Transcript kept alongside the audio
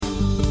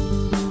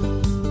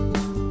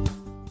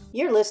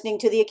You're listening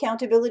to the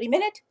Accountability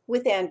Minute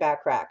with Ann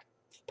Backrack.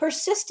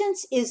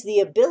 Persistence is the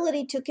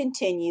ability to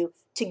continue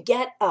to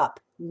get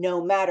up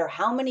no matter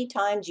how many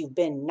times you've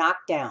been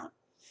knocked down.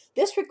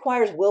 This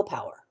requires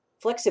willpower,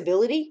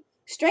 flexibility,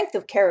 strength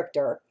of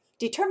character,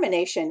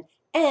 determination,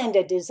 and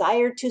a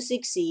desire to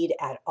succeed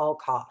at all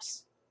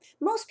costs.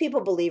 Most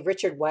people believe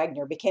Richard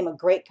Wagner became a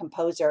great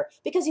composer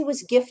because he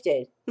was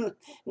gifted.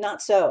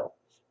 Not so.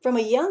 From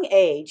a young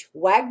age,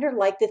 Wagner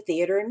liked the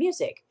theater and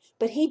music,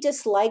 but he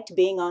disliked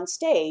being on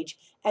stage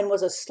and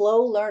was a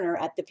slow learner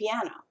at the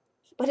piano.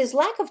 But his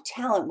lack of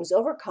talent was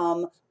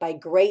overcome by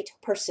great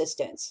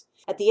persistence.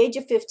 At the age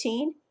of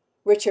 15,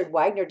 Richard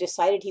Wagner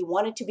decided he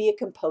wanted to be a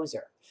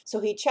composer, so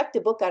he checked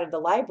a book out of the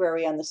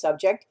library on the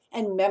subject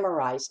and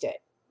memorized it.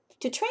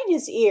 To train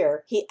his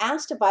ear, he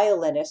asked a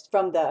violinist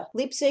from the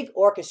Leipzig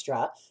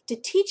Orchestra to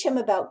teach him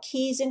about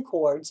keys and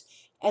chords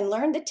and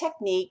learn the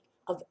technique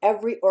of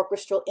every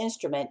orchestral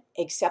instrument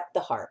except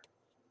the harp.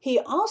 He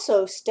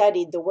also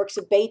studied the works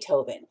of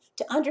Beethoven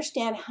to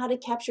understand how to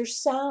capture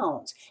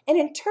sounds and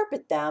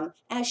interpret them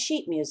as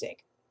sheet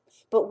music.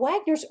 But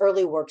Wagner's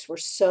early works were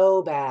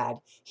so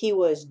bad, he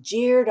was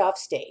jeered off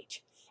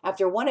stage.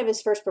 After one of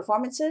his first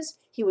performances,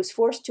 he was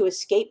forced to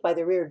escape by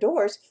the rear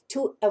doors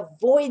to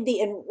avoid the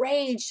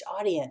enraged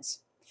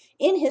audience.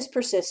 In his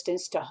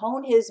persistence to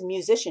hone his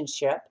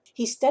musicianship,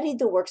 he studied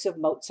the works of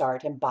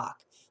Mozart and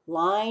Bach,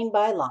 line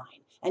by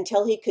line,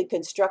 until he could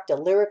construct a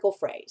lyrical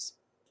phrase.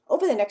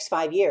 Over the next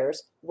 5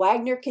 years,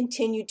 Wagner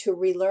continued to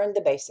relearn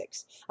the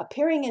basics,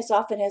 appearing as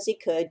often as he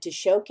could to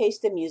showcase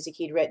the music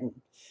he'd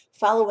written.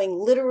 Following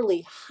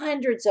literally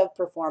hundreds of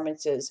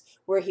performances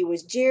where he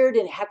was jeered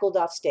and heckled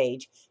off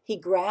stage, he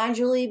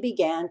gradually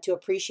began to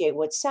appreciate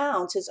what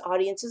sounds his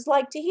audiences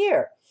liked to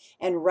hear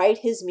and write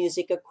his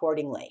music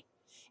accordingly.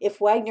 If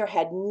Wagner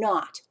had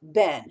not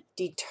been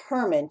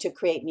determined to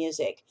create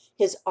music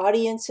his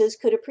audiences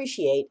could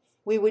appreciate,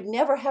 we would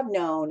never have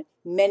known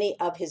many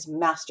of his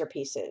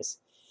masterpieces.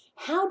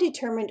 How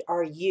determined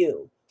are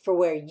you for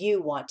where you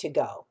want to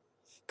go?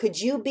 Could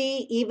you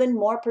be even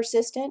more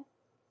persistent?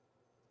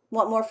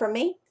 Want more from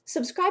me?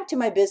 Subscribe to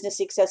my business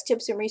success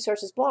tips and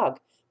resources blog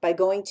by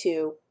going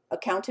to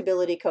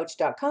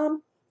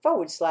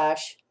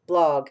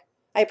accountabilitycoach.com/blog.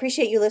 I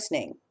appreciate you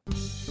listening.